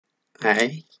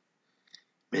Hi,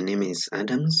 my name is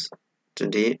Adams.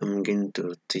 Today I'm going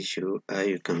to teach you how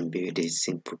you can build a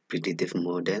simple predictive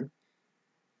model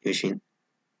using,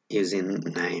 using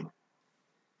Knime.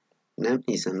 Knime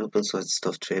is an open source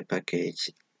software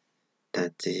package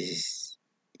that is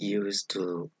used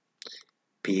to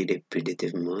build a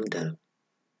predictive model.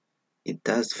 It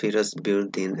has various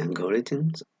built-in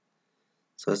algorithms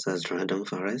such as random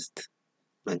forest,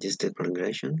 logistic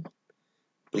regression,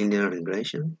 linear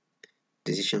regression,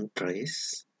 decision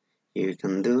trees. You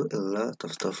can do a lot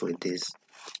of stuff with this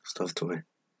software.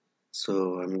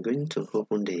 So I'm going to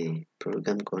open the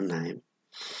program called Knime.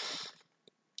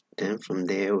 Then from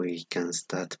there we can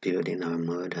start building our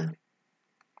model.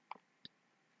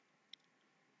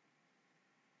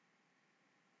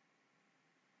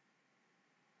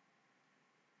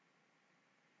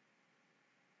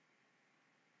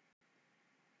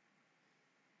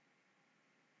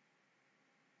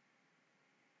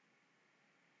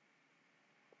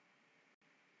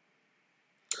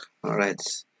 Alright,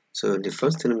 so the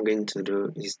first thing I'm going to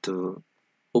do is to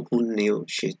open new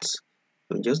sheet.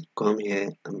 So just come here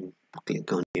and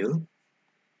click on new,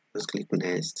 just click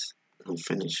next and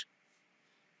finish.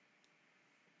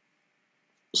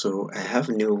 So I have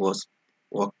new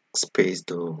workspace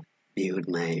to build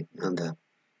my model.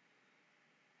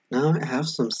 Now I have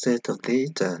some set of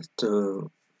data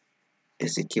to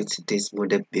execute this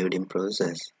model building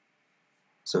process.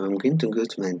 So I'm going to go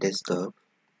to my desktop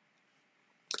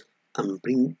and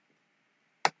bring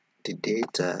the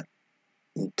data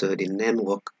into the name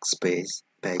workspace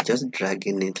by just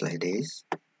dragging it like this.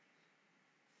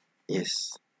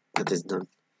 Yes, that is done.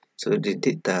 So the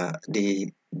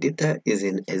data is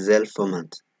in Excel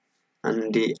format,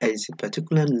 and there is a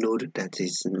particular node that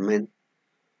is meant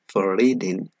for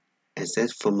reading Excel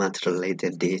format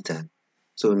related data.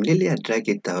 So immediately I drag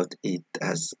it out, it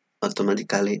has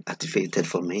automatically activated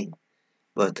for me.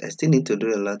 But I still need to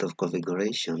do a lot of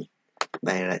configuration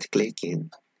by right clicking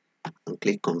and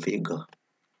click configure.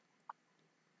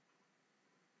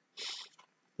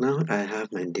 Now I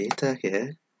have my data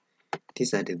here.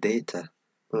 These are the data.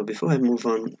 But before I move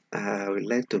on, I would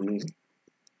like to do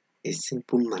a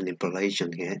simple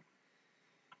manipulation here.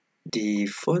 The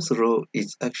first row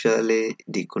is actually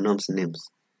the columns names.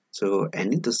 So I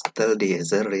need to tell the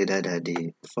Excel reader that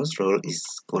the first row is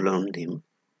column name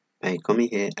by coming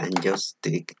here and just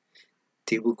take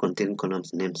table contain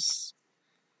columns names.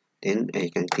 Then I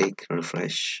can click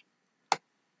refresh.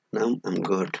 Now I'm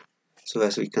good. So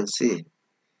as we can see,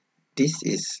 this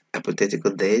is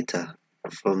hypothetical data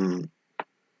from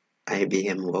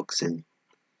IBM Watson.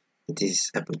 It is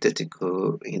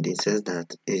hypothetical in the sense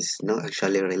that it's not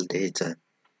actually real data,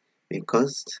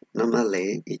 because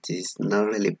normally it is not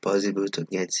really possible to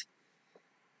get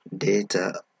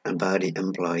data about the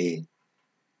employee.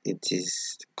 It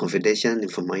is confidential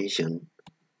information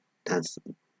that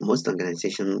most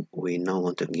organizations will not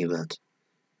want to give out.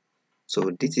 So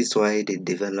this is why they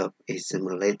develop a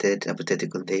simulated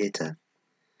hypothetical data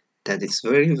that is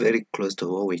very, very close to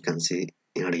what we can see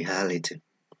in reality.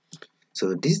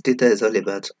 So this data is all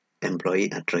about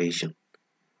employee attrition.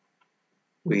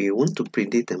 We want to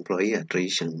predict employee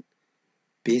attrition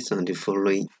based on the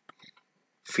following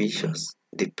features,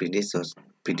 the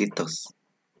predictors.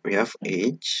 We have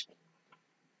age,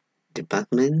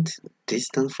 department,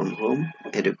 distance from home,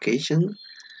 education,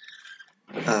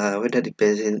 whether the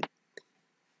person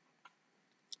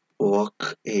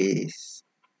work is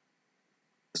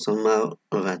somehow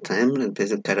overtime, the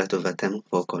person carry out overtime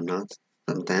work or not.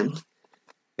 Sometimes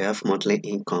we have monthly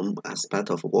income as part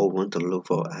of what we want to look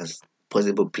for as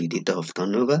possible predictor of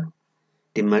turnover.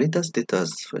 The marital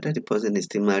status, whether the person is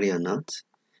still married or not.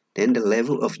 Then the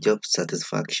level of job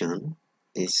satisfaction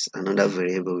is another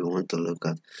variable we want to look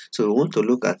at. So we want to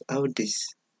look at how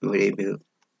this variable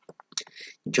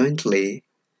jointly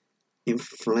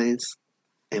influence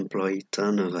employee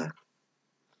turnover.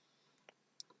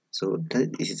 So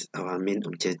that is our main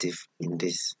objective in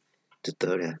this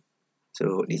tutorial.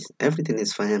 So everything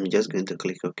is fine. I'm just going to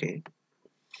click OK.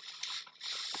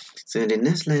 So the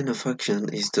next line of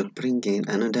action is to bring in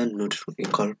another node we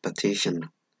call partition.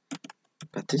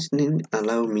 Partitioning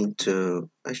allow me to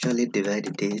actually divide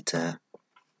the data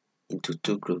into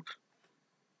two groups.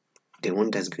 The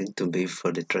one that's going to be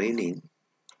for the training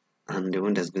and the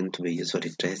one that's going to be used for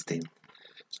the testing.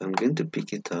 So I'm going to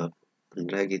pick it up and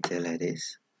drag it here like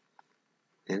this,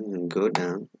 and go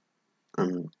down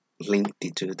and link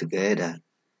the two together,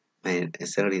 my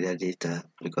Excel reader data,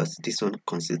 because this one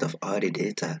consists of all the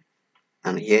data,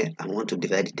 and here I want to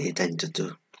divide the data into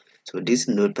two. So this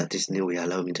node partitioning will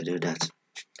allow me to do that.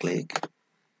 Click.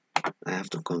 I have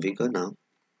to configure now.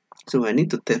 So I need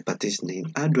to tell partitioning.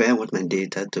 How do I want my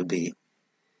data to be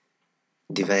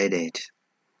divided?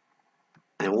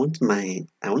 I want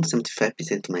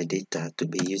 75% of my data to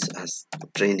be used as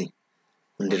training,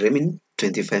 and the remaining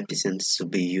 25% to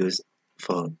be used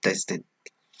for testing.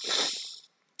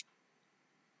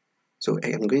 So I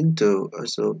am going to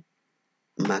also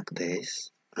mark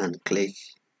this and click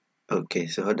OK.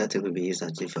 So all that will be used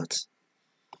as default.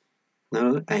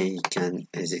 Now I can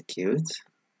execute.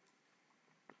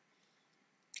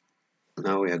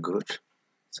 Now we are good.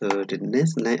 So the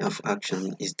next line of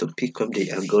action is to pick up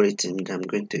the algorithm that I'm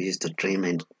going to use to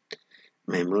train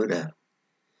my model.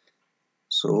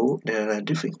 So there are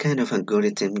different kind of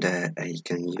algorithm that I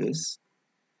can use,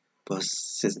 but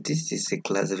since this is a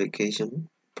classification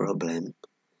problem,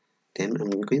 then I'm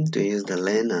going to use the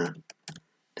learner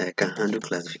that can handle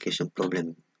classification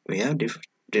problem. We have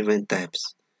different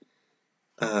types.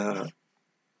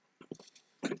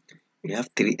 We have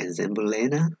 3 ensemble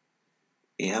learner,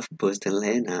 we have Boston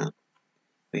learner,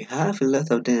 we have a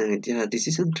lot of them. There are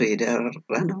decision tree, there are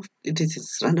random, this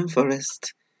is random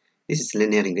forest, this is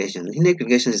linear regression. Linear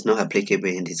regression is not applicable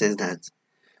in the sense that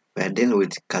we are dealing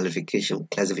with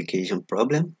classification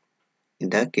problem. In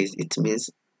that case, it means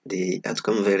the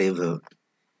outcome variable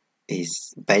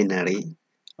is binary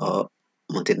or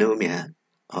multinomial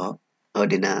or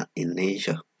ordinal in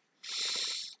nature.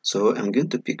 So I'm going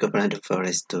to pick up random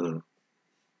forest to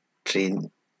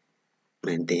train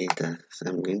my data. So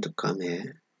I'm going to come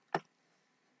here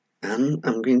and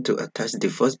I'm going to attach the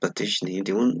first partitioning,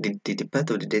 the part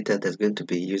of the data that's going to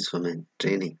be used for my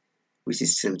training, which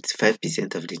is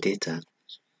 75% of the data.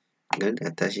 I'm going to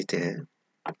attach it here,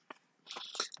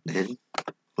 then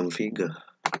configure.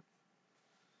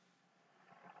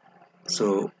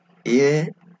 So here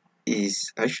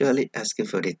is actually asking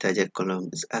for the target column.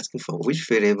 It's asking for which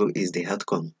variable is the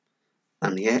outcome.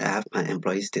 And here I have my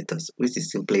employee status, which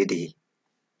is simply the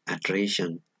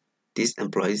iteration. This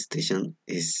employee station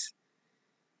is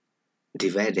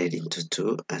divided into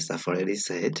two, as I've already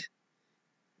said.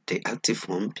 The active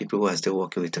form, people who are still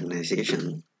working with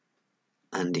organization,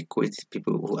 and the quit,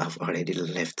 people who have already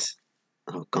left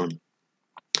or gone.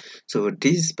 So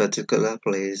this particular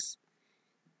place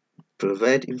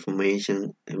provide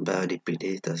information about the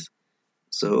predators.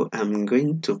 So I'm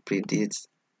going to predict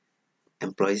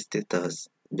employee status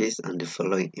based on the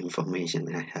following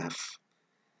information I have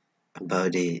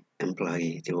about the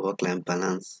employee: the work-life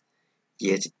balance,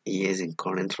 yet years in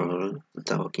current role,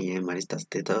 without working year marital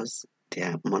status,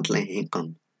 their monthly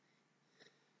income,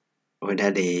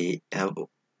 whether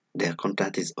their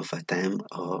contract is overtime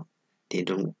or they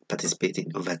don't participate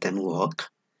in overtime work,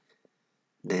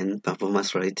 then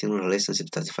performance rating, relationship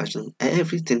satisfaction,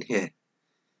 everything here.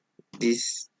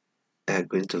 These are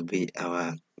going to be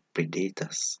our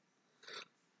predators.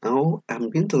 Now I'm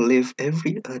going to leave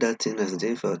every other thing as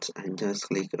default and just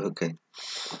click OK.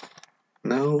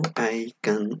 Now I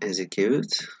can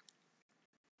execute.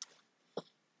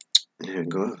 There we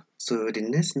go. So the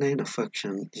next line of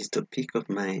action is to pick up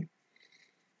my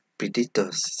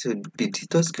predictors. So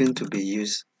predictors is going to be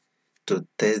used to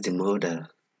test the model.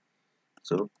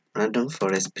 So random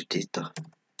forest predictor.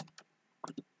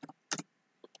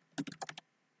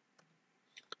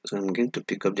 So I'm going to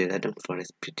pick up the random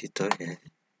forest predictor here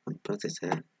and put it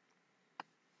here.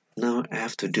 Now I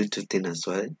have to do two things as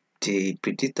well. The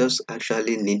predictors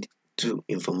actually need two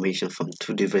information from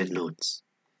two different nodes.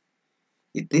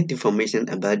 It needs information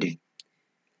about the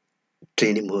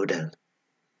training model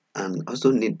and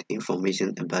also need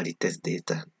information about the test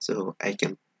data. So I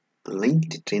can link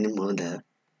the training model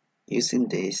using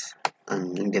this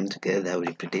and link them together with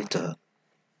the predator,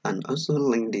 and also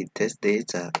link the test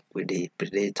data with the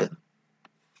predator.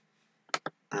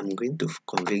 I'm going to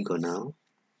configure now.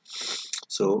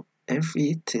 So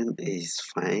everything is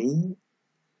fine.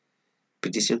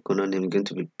 Prediction column name is going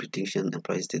to be prediction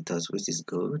employee status, which is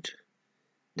good.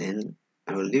 Then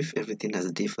I will leave everything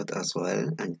as default as well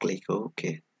and click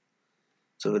OK.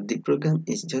 So the program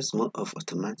is just more of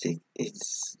automatic.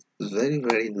 It's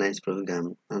very nice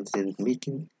program and it's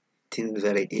making things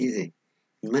very easy.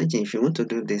 Imagine if you want to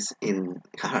do this in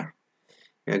R,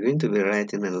 you are going to be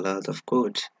writing a lot of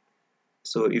code.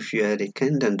 So if you are the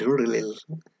kind that don't really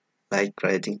like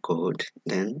writing code,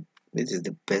 then this is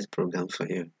the best program for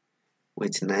you.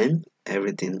 With Knime,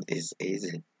 everything is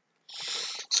easy.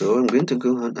 So I'm going to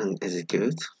go on and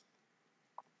execute.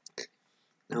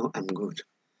 Now I'm good.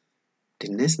 The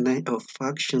next line of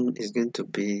action is going to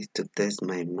be to test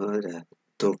my model,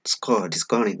 to score the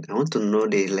scoring. I want to know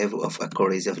the level of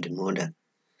accuracy of the model.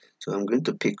 So I'm going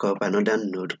to pick up another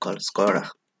node called scorer.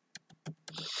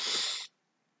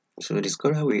 So the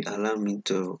scorer will allow me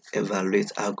to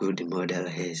evaluate how good the model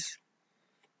is.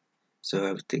 So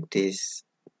I will take this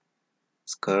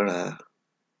scorer.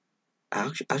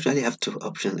 I actually have two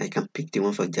options. I can pick the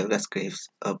one for JavaScript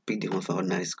or pick the one for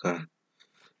ordinary scorer.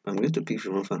 I'm going to pick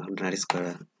the one for ordinary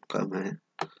scorer.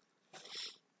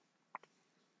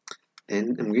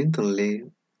 Then I'm going to lay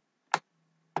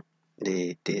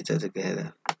the data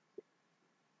together.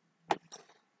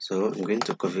 So I'm going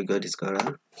to configure the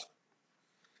scorer.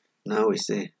 Now we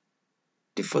say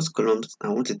the first column, I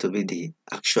want it to be the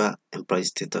actual employee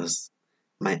status,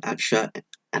 my actual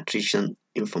attrition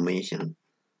information,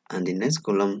 and the next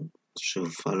column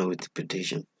should follow with the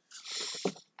prediction.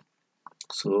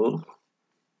 So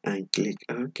I click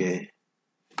OK,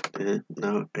 and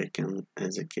now I can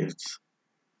execute.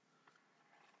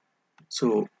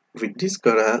 So with this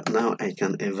scorer, now I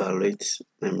can evaluate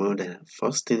my model.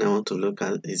 First thing I want to look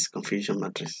at is confusion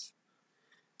matrix.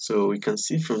 So we can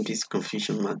see from this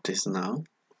confusion matrix now,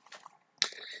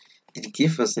 it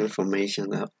gives us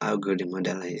information of how good the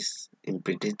model is in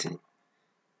predicting.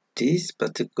 This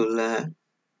particular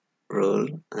row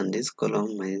and this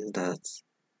column means that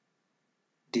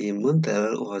the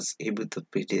model was able to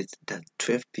predict that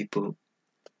 12 people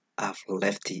have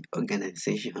left the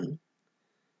organization.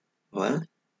 Well,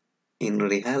 in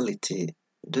reality,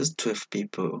 those 12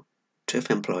 people,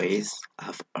 12 employees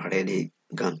have already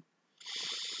gone.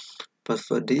 But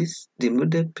for this, the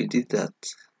model predicts that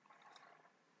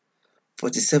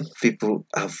 47 people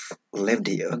have left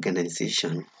the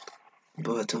organization.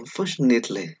 But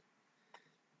unfortunately,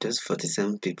 those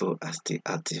 47 people are still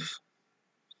active.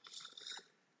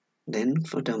 Then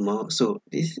furthermore, so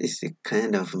this is a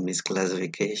kind of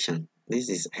misclassification. This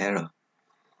is error.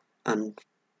 And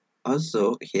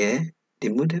also here, the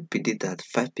model predicts that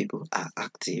 5 people are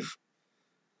active.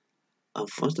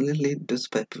 Unfortunately, those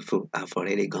 5 people have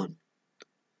already gone.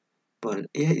 But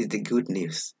here is the good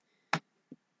news.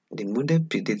 The model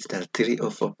predicts that 3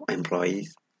 or 4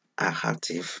 employees are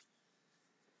active.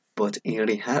 But in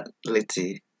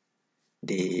reality,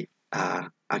 they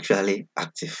are actually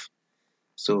active.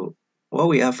 So what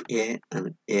we have here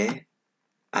and here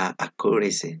are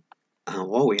accuracy, and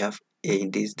what we have here in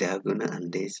this diagonal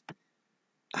and this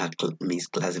are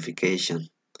misclassification.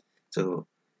 So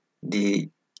the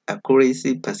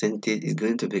accuracy percentage is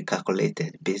going to be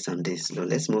calculated based on this. So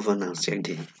let's move on and check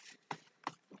the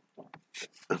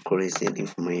accuracy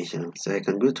information. So I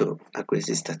can go to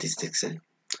accuracy statistics.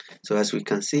 So as we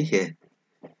can see here,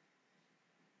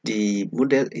 the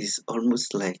model is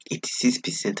almost like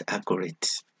 86% accurate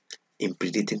in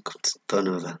predicting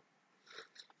turnover.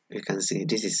 You can see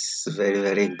this is very,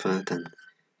 very important.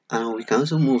 And we can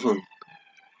also move on.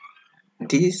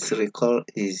 This recall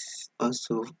is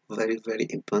also very, very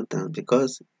important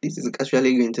because this is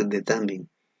actually going to determine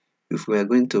if we are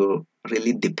going to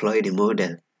really deploy the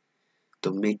model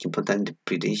to make important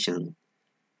prediction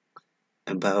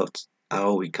about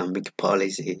how we can make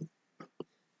policy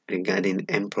regarding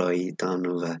employee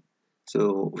turnover.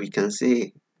 So we can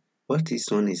say what this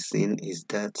one is saying is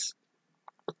that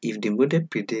if the model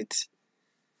predicts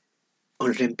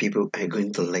 100 people are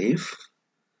going to leave,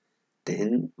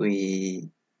 then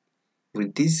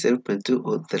with this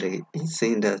 0.203, it's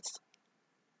saying that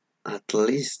at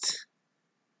least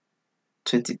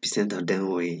 20% of them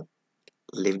will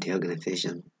leave the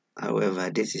organization.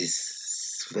 However, this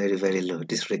is very, very low.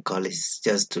 This recall is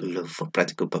just too low for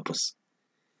practical purpose.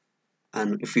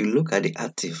 And if you look at the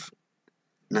active,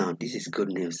 now this is good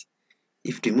news.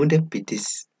 If the model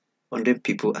predicts 100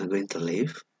 people are going to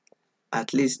leave,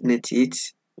 at least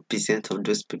 98% of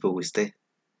those people will stay.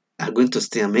 Are going to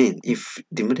stay. I mean, if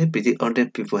the model predicts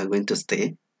 100 people are going to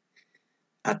stay,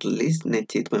 at least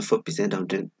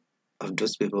 98.4% of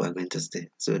those people are going to stay.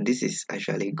 So this is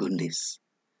actually good news.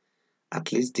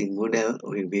 At least the model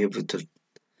will be able to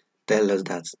tell us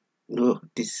that no,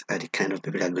 these are the kind of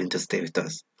people that are going to stay with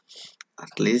us.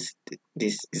 At least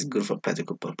this is good for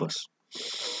practical purpose.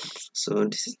 So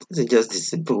this is just the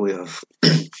simple way of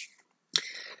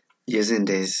using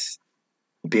this,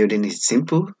 building a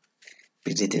simple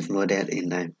predictive model in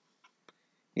Knime.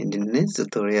 In the next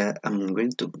tutorial, I'm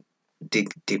going to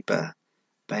dig deeper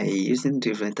by using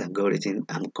different algorithms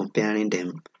and comparing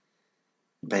them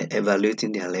by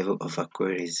evaluating their level of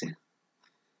accuracy.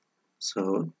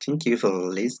 So thank you for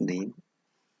listening.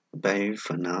 Bye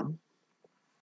for now.